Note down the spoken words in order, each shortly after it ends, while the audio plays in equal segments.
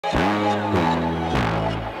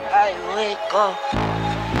wake up.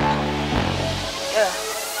 Yeah.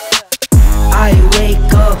 I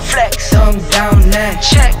wake up, flex, thumb down that,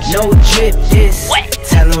 check, no drip this, wet.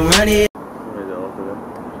 Tell them run it.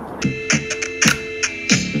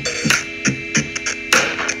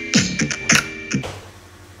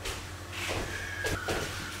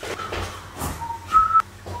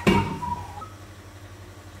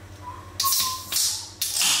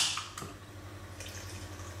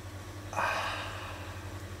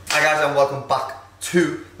 Hi guys, and welcome back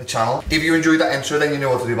to the channel. If you enjoyed that intro, then you know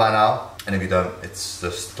what to do by now. And if you don't, it's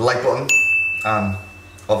just the like button. And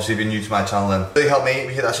obviously if you're new to my channel, then really help me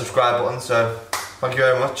hit that subscribe button, so thank you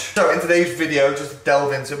very much. So in today's video, just to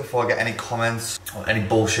delve into before I get any comments or any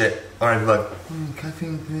bullshit or anything like,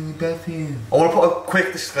 caffeine, caffeine. I want to put a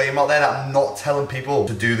quick disclaimer out there that I'm not telling people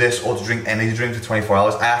to do this or to drink energy drinks for 24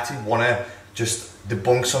 hours. I actually want to just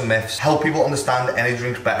debunk some myths, help people understand energy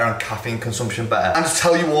drinks better and caffeine consumption better, and just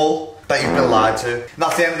tell you all that you've been lied to. And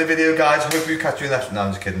that's the end of the video, guys. Hopefully you catch you in that. No,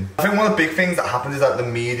 I'm just kidding. I think one of the big things that happens is that the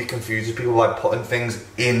media confuses people by putting things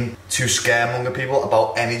in to scaremonger people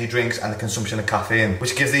about energy drinks and the consumption of caffeine,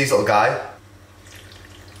 which gives these little guys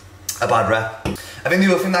a bad rep. I think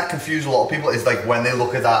the other thing that confuses a lot of people is like when they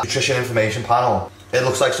look at that nutrition information panel, it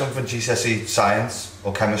looks like something from GCSE science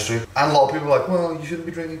or chemistry. And a lot of people are like, well, you shouldn't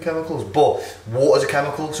be drinking chemicals. But water's a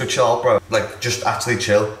chemical, so chill out, bro. Like, just actually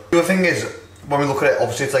chill. The other thing is, when we look at it,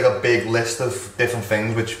 obviously it's like a big list of different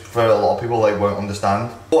things, which for a lot of people like won't understand.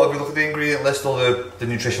 But if we look at the ingredient list or the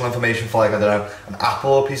nutritional information for like, I don't know, an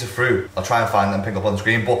apple or a piece of fruit, I'll try and find them, pick up on the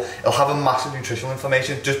screen, but it'll have a massive nutritional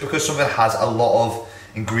information. Just because something has a lot of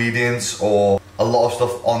ingredients or a lot of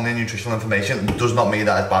stuff on the nutritional information does not mean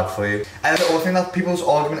that it's bad for you. And the other thing that people's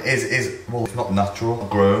argument is well, it's not natural or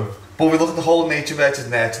grown. But we look at the whole nature versus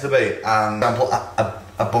nurture debate, and for example,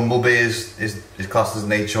 a bumblebee is classed as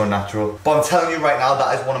nature or natural. But I'm telling you right now,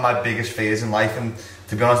 that is one of my biggest fears in life, and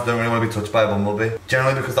to be honest, I don't really want to be touched by a bumblebee.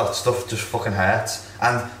 Generally because that stuff just fucking hurts,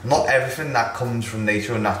 and not everything that comes from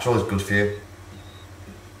nature or natural is good for you.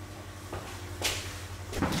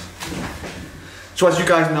 So as you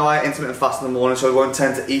guys know, I intermittent fast in the morning, so I won't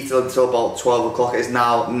tend to eat until about 12 o'clock. It's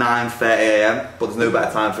now 9:30 AM, but there's no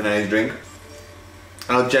better time for an energy drink.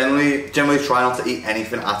 And I'll generally try not to eat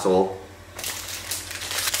anything at all.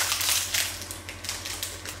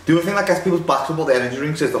 The other thing that gets people's backs up about the energy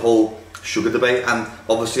drinks is the whole sugar debate, and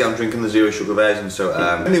obviously I'm drinking the zero sugar version, so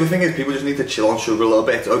and the other thing is people just need to chill on sugar a little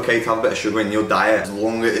bit. It's okay to have a bit of sugar in your diet as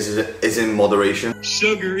long as it is in moderation.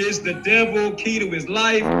 Sugar is the devil, key to his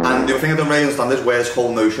life. And the other thing I don't really understand is where this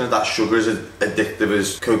whole notion that sugar is as addictive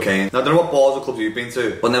as cocaine. Now I don't know what bars or clubs you've been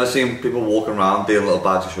to, but I've never seen people walking around dealing little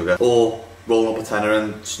bags of sugar or rolling up a tenner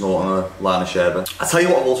and snorting a line of sherbet. I tell you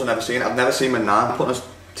what I've also never seen. I've never seen my nan putting a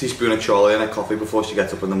teaspoon of Charlie in her coffee before she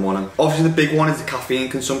gets up in the morning. Obviously the big one is the caffeine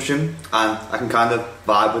consumption, and I can kind of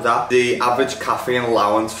vibe with that. The average caffeine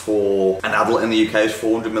allowance for an adult in the UK is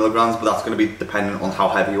 400 milligrams, but that's going to be dependent on how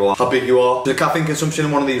heavy you are, how big you are. So the caffeine consumption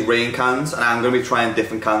in one of these rain cans, and I'm going to be trying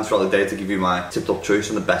different cans throughout the day to give you my tipped up choice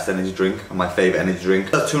on the best energy drink and my favourite energy drink.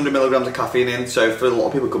 That's 200 milligrams of caffeine in, so for a lot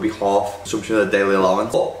of people it could be half consumption of their daily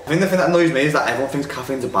allowance. But I think the thing that annoys me is that everyone thinks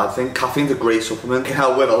caffeine's a bad thing. Caffeine's a great supplement. It can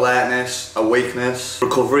help with alertness, awakeness,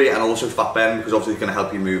 recovery, and also fat burning, because obviously it's going to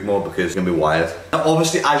help you move more because you're going to be wired. Now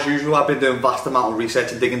obviously, as usual, I've been doing vast amount of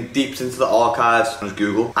research and digging deep into the archives on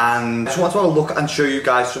Google, and I just want to have a look and show you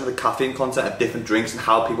guys some of the caffeine content of different drinks and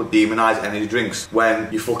how people demonise energy drinks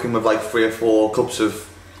when you're fucking with like 3 or 4 cups of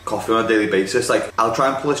coffee on a daily basis. Like, I'll try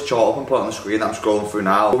and pull this chart up and put it on the screen that I'm scrolling through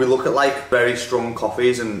now. When we look at like very strong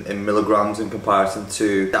coffees in milligrams in comparison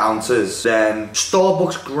to the ounces, then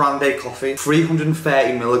Starbucks Grande coffee,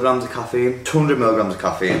 330 milligrams of caffeine, 200 milligrams of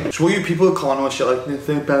caffeine. So all you people who comment on shit like, it's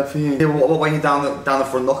so bad for you. Yeah, what when you're down the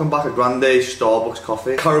front looking back at Grande Starbucks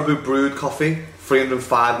coffee, Caribou brewed coffee,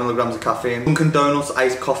 305 milligrams of caffeine. Dunkin' Donuts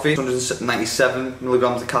iced coffee, 197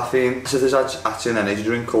 milligrams of caffeine. So there's actually an energy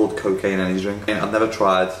drink called cocaine energy drink. And I've never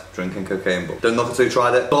tried drinking cocaine, but don't knock until you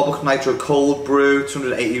tried it. Starbucks Nitro Cold Brew,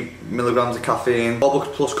 280 milligrams of caffeine.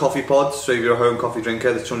 Starbucks Plus Coffee Pods, so if you're a home coffee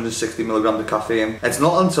drinker, there's 260 milligrams of caffeine. It's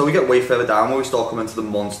not until we get way further down where we start coming to the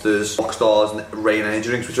Monsters, Rockstars, and Rain energy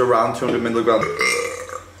drinks, which are around 200 milligrams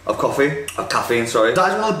of caffeine, sorry. That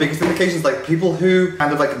is one of the biggest indications. Like, people who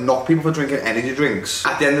kind of like knock people for drinking energy drinks,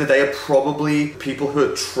 at the end of the day are probably people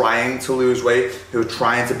who are trying to lose weight, who are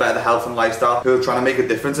trying to better their health and lifestyle, who are trying to make a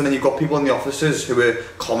difference. And then you've got people in the offices who are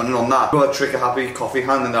commenting on that, who are a trigger-happy coffee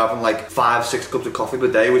hand, and they're having like 5-6 cups of coffee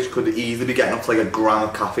per day, which could easily be getting up to like a gram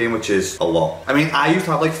of caffeine, which is a lot. I mean, I used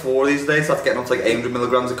to have like 4 of these a day, so that's getting up to like 800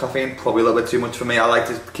 milligrams of caffeine, probably a little bit too much for me. I like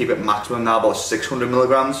to keep it maximum now, about 600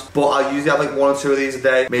 milligrams. But I usually have like 1 or 2 of these a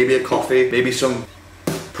day, maybe a coffee, maybe some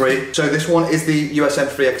 3. So this one is the USN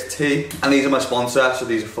 3XT, and these are my sponsor, so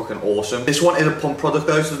these are fucking awesome. This one is a pump product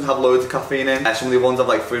though, so it doesn't have loads of caffeine in. Some of the ones have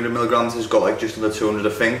like 300 milligrams, has got like just under 200 I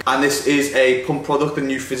think. And this is a pump product, the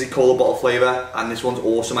new fizzy cola bottle flavour, and this one's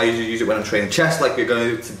awesome. I usually use it when I'm training chest like we're going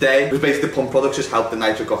to do today. Because basically the pump products just help the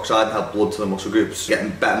nitric oxide and help blood to the muscle groups, getting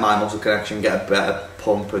better mind muscle connection, get a better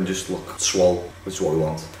pump and just look swole, which is what we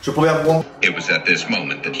want. So we'll probably have one. It was at this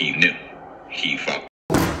moment that he knew he fucked.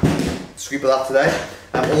 Scoop of that today.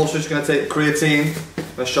 I'm also just going to take creatine. I'm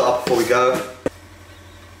going to shut up before we go.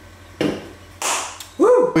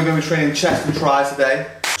 Woo! We're going to be training chest and tries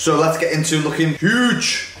today. So let's get into looking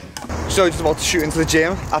huge. So just about to shoot into the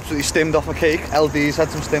gym. Absolutely stimmed off my cake. LD's had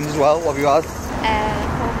some stims as well. What have you had?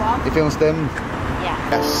 Full You feeling stimmed? Yeah.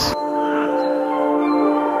 Yes.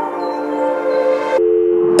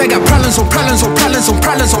 They got problems on problems on problems on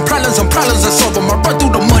problems on problems on problems. I solve them. I run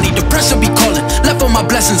through the money. The pressure be calling. Left on my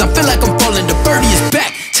blessings. I feel like I'm falling. The birdie is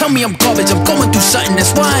back. Tell me I'm garbage. I'm going through something.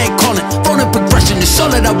 That's why I ain't calling. Phone and progression is all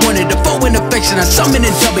that I wanted. The phone and affection. I summon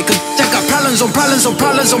and dub it. Cause I got problems on problems on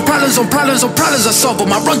problems on problems on problems on problems. I solve them.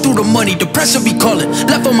 I run through the money. The pressure be calling.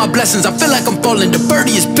 Left on my blessings. I feel like I'm falling. The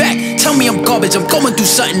birdie is back. Tell me I'm garbage. I'm going through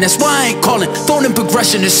something. That's why I ain't calling. Phone and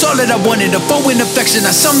progression is all that I wanted. The phone and affection.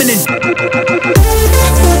 I summon and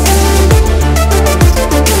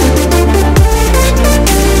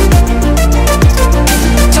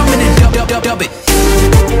dub it.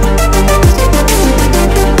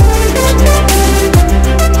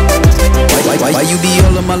 Why you be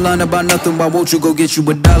all on my line about nothing? Why won't you go get you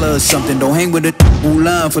 $1 or something? Don't hang with a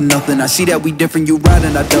line for nothing. I see that we different, you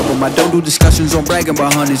riding, I double. I don't do discussions on bragging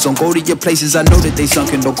about hundreds. Don't go to your places, I know that they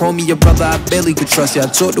sunken. Don't call me your brother, I barely could trust you. I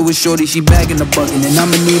talked to a shorty, she bagging the bucket. And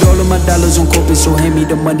I'ma need all of my dollars on corporate, so hand me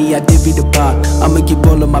the money, I divvy the pie. I'ma give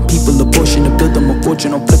all of my people a portion to build them a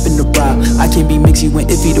fortune on flipping the ride. I can't be mixy when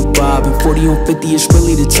iffy the vibe. And 40 on 50 is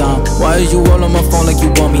really the time. Why is you all on my phone like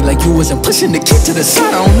you want me? Like you wasn't pushing the kid to the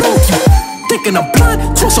side, I don't know if you thinking I'm blind,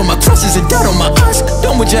 toss on my crosses and doubt on my eyes.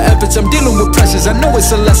 Done with your efforts, I'm dealing with pressures. I know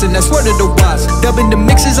it's a lesson, that's word of the wise. Dubbing the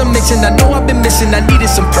mixes I'm mixing, I know I've been missing. I needed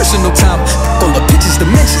some personal time. All the pictures,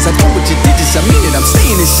 dimensions, I go with your digits. I mean it, I'm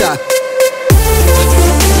staying inside.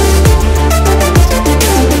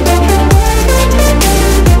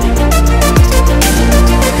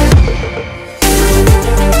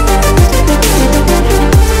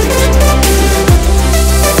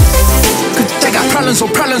 On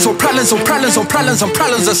problems on problems on problems on problems on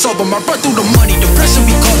problems I solve them. I run through the money, the pressure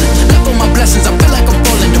be calling. Left on my blessings, I feel like I'm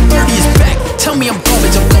falling. The birdie is back. Tell me I'm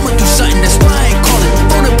garbage. I'm going through something. That's why I ain't calling.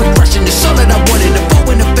 Phone and progression is all that I wanted. The phone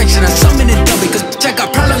and affection, I summon and dub it. Cause I got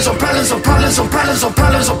problems on problems on problems on problems on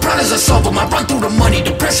problems on problems I solve them. I run through the money,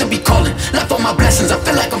 the pressure be calling. Left on my blessings, I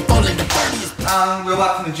feel like I'm falling. The birdie is back. And we're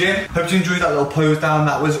back from the gym. Hope you enjoyed that little pose down.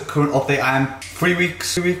 That was current update. I am 3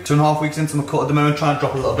 weeks, 2.5 weeks into my cut at the moment, trying to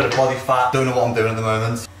drop a little bit of body fat. Don't know what I'm doing at the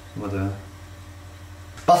moment. What am I doing?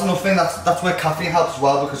 That's another thing, that's where caffeine helps as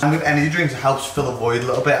well, because with energy drinks it helps fill the void a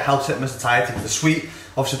little bit, it helps hit my satiety because the sweet,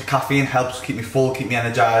 obviously the caffeine helps keep me full, keep me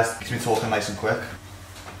energized, keeps me talking nice and quick.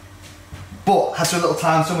 But has so little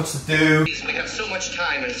time, so much to do. We have so much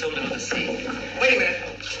time and so little to see. Wait a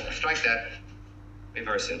minute. Strike that.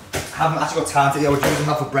 Reverse it. Haven't actually got time to eat. I was using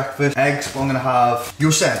that for breakfast. Eggs, but I'm gonna have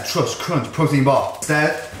USN Trust Crunch Protein Bar.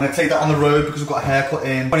 Instead, I'm gonna take that on the road because I've got a haircut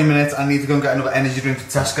in 20 minutes. I need to go and get another energy drink from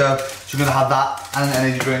Tesco. So I'm gonna have that and an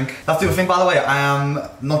energy drink. That's the other thing, by the way. I am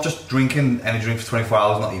not just drinking energy drink for 24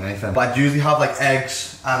 hours, not eating anything. But I usually have like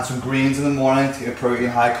eggs and some greens in the morning to get a protein,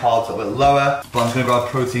 high carbs, a little bit lower. But I'm just gonna grab a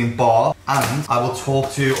protein bar and I will talk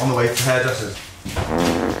to you on the way to hairdressers.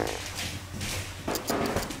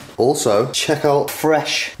 Also, check out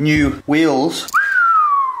fresh new wheels.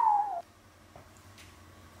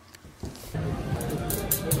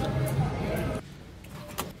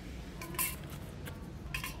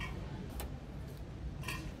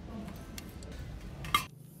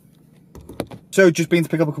 So just been to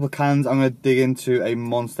pick up a couple of cans. I'm going to dig into a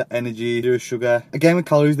Monster Energy Zero Sugar. Again with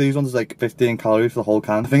calories, these ones is like 15 calories for the whole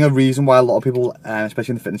can. I think a reason why a lot of people,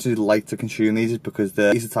 especially in the fitness industry, like to consume these is because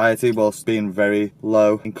the satiety whilst being very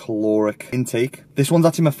low in caloric intake. This one's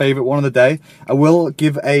actually my favourite one of the day. I will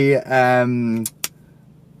give a,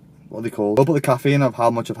 what are they called? I'll put the caffeine of how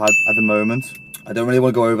much I've had at the moment. I don't really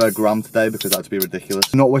want to go over a gram today because that'd be ridiculous.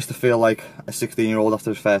 I do not wish to feel like a 16-year-old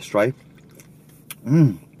after his first stripe.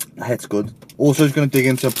 That hits good. Also just going to dig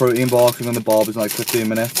into a protein bar because I'm on the barber's in like 15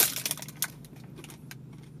 minutes.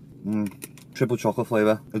 triple chocolate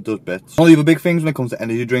flavour. It does bits. One of the other big things when it comes to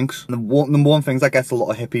energy drinks, and the number one things that gets a lot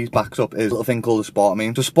of hippies backs up is a little thing called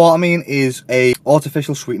aspartame. So aspartame is a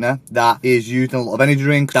artificial sweetener that is used in a lot of energy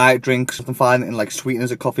drinks, diet drinks. Often find it in like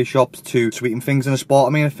sweeteners at coffee shops to sweeten things. And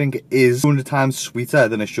aspartame, I think, is 200 times sweeter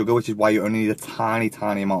than a sugar, which is why you only need a tiny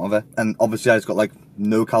amount of it. And obviously it's got like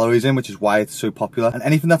no calories in, which is why it's so popular. And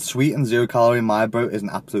anything that's sweet and 0 calorie in my boat is an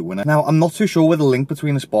absolute winner. Now, I'm not too sure where the link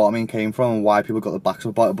between aspartame came from and why people got the backs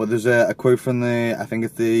up about it, but there's a quote from the, I think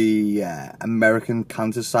it's the American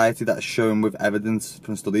Cancer Society that's shown with evidence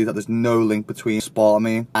from studies that there's no link between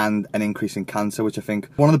aspartame and an increase in cancer, which I think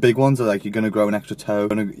one of the big ones are like you're going to grow an extra toe,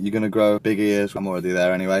 you're going to grow big ears. I'm already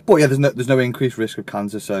there anyway. But yeah, there's no increased risk of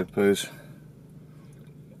cancer, so I suppose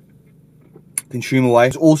consume away.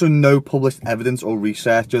 There's also no published evidence or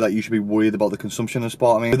research that you should be worried about the consumption of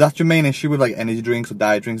aspartame. So that's your main issue with like energy drinks or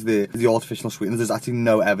diet drinks, the artificial sweeteners. There's actually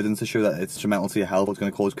no evidence to show that it's detrimental to your health or it's going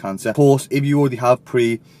to cause cancer. Of course, if you already have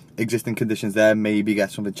pre-existing conditions there, maybe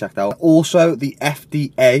get something checked out. Also, the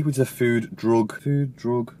FDA, which is a food drug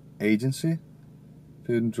agency,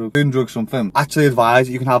 food and drug something, actually advise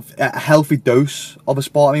you can have a healthy dose of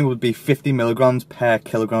aspartame would be 50 milligrams per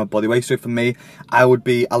kilogram of body weight. So for me, I would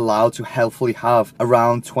be allowed to healthily have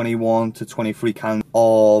around 21 to 23 cans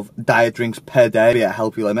of diet drinks per day, be at a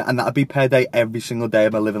healthy limit, and that would be per day every single day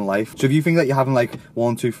of my living life. So if you think that you're having like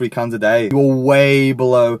 1, 2, 3 cans a day, you're way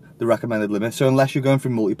below the recommended limit. So unless you're going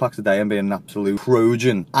through multi-packs a day and being an absolute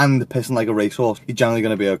Trojan and pissing like a racehorse, you're generally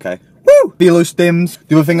going to be okay. Woo! Velo stims.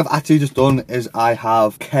 The other thing I've actually just done is I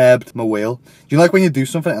have curbed my wheel. Do you know, like when you do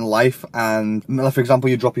something in life and, like, for example,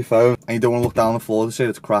 you drop your phone and you don't want to look down on the floor to see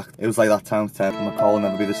it's cracked? It was like that times 10. My car will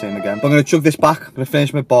never be the same again. But I'm going to chug this back. I'm going to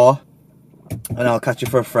finish my bar and I'll catch you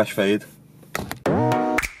for a fresh fade.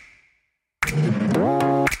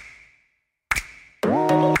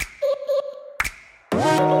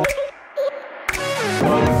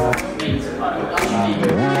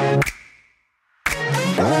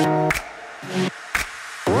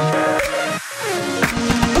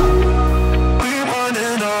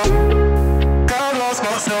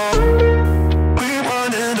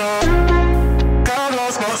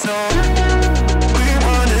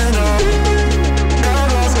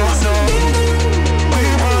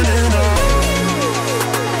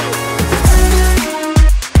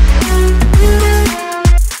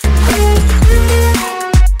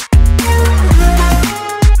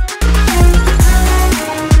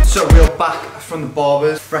 From the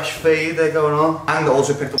barbers, fresh fade they're going on, and I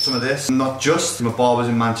also picked up some of this, not just from the barbers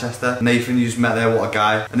in Manchester. Nathan, you just met there, what a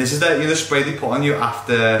guy. And this is the, you know, the spray they put on you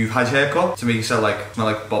after you've had your haircut to make you smell like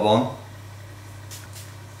bob on.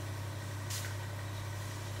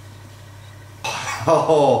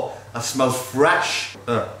 Oh, that smells fresh.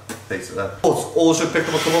 Taste it there. Also picked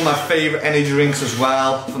up a couple of my favourite energy drinks as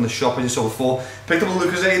well from the shop as you saw before. Picked up a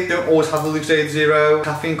Lucozade, don't always have the Lucozade Zero.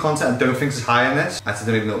 Caffeine content I don't think is high in this. I actually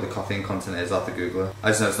don't even know what the caffeine content is, I'll have to Google it.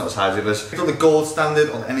 I just know it's not as high as the others. Picked up the gold standard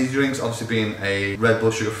on energy drinks, obviously being a Red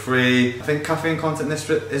Bull sugar free. I think caffeine content in this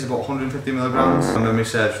is about 150 milligrams. My memory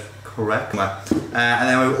serves correct. And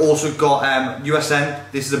then we've also got USN.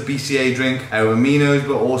 This is a BCA drink with aminos,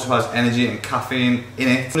 but also has energy and caffeine in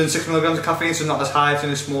it. 106 milligrams of caffeine, so not as high as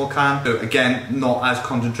in a small can. So again, not as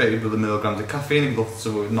concentrated with the milligrams of caffeine, but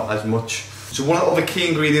so not as much. So one of the other key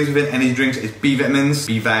ingredients within energy drinks is B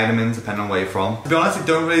vitamins, depending on where you're from. To be honest, they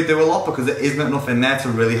don't really do a lot because there isn't enough in there to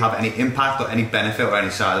really have any impact or any benefit or any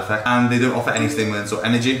side effect. And they don't offer any stimulants or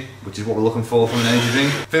energy, which is what we're looking for from an energy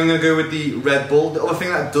drink. I think I'm going to go with the Red Bull. The other thing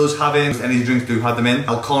that does have in, energy drinks do have them in,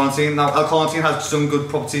 L-carnitine. Now, L-carnitine has some good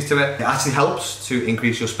properties to it. It actually helps to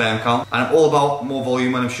increase your sperm count. And I'm all about more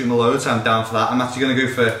volume when I'm shooting a load, so I'm down for that. I'm actually going to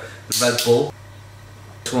go for the Red Bull.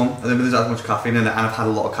 One. I don't think there's as much caffeine in it, and I've had a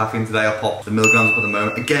lot of caffeine today. I'll pop the milligrams up at the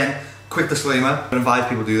moment. Again, quick disclaimer, I don't advise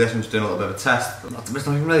people to do this. I'm just doing a little bit of a test. It's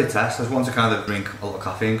not even really a test. I just want to kind of drink a lot of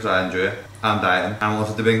caffeine because I enjoy it. I'm dieting and I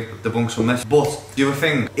wanted to debunk some myths. But the other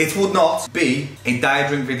thing, it would not be a diet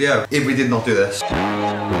drink video if we did not do this. I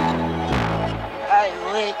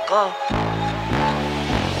wake up.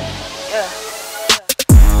 Yeah.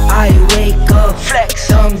 I wake up, flex,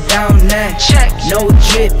 I'm down there. Check, no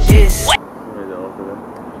drip this.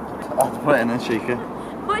 I have to put it in and shake it.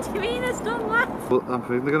 What do you mean it's done that? Well, I'm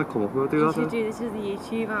thinking they're going to come up with it. You should do this as the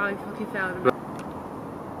YouTube, how I fucking found it.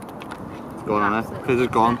 It's gone on it. Because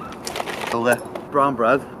it's gone. Still there. Brown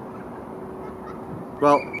bread.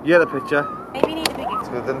 Well, you get the picture. Maybe you need a bigger.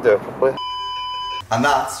 So they didn't do it properly. And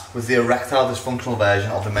that was the erectile dysfunctional version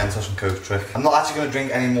of the Mentos and Coke trick. I'm not actually going to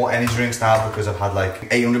drink any more energy drinks now because I've had like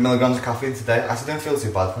 800 milligrams of caffeine today. I actually don't feel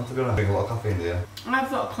too bad for it, to be honest. I drink a lot of caffeine, do you? I have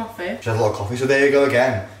a lot of coffee. She has a lot of coffee, so there you go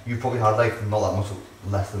again. You probably had like not that much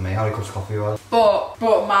less than me. How many cups of coffee you had? But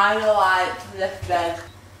mine are like this big.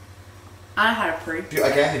 I had a pre.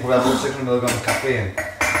 Again, you probably had about 600 milligrams of caffeine.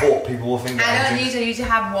 But people will think that I usually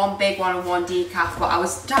have one big one and one decaf, but I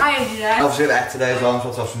was tired today. Obviously I ate today as well, I'm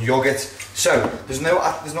supposed to have some yoghurt. So, there's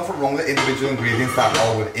nothing wrong with the individual ingredients that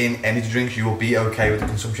are within energy drinks. You will be okay with the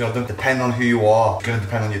consumption of them. Depending on who you are, it's going to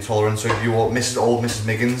depend on your tolerance. So if you're Mrs. Old, Mrs.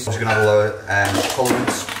 Miggins, you're going to have a lower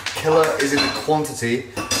tolerance. Killer is in the quantity,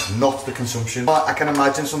 not the consumption. But I can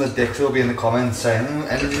imagine some of the dicks will be in the comments saying,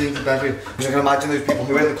 energy drinks are better. Because I can imagine those people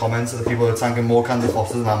who are in the comments are the people who are tanking more cans of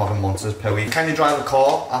Fosters than I'm having Monsters per week. Can you drive a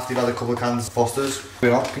car after you've had a couple of cans of Fosters?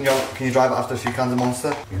 You know, can you drive it after a few cans of Monster?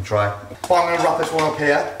 You can try. But I'm going to wrap this one up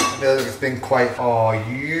here. I feel like it's been quite... Oh,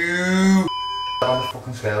 you... on the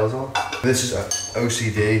fucking scales on. This is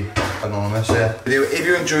OCD Anonymous, yeah. If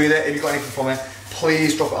you enjoyed it, if you got anything from it,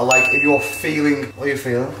 please drop it a like. If you're feeling, what are you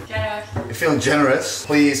feeling? Generous. You're feeling generous,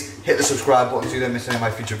 please hit the subscribe button so you don't miss any of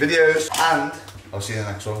my future videos. And I'll see you in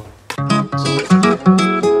the next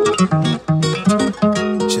one.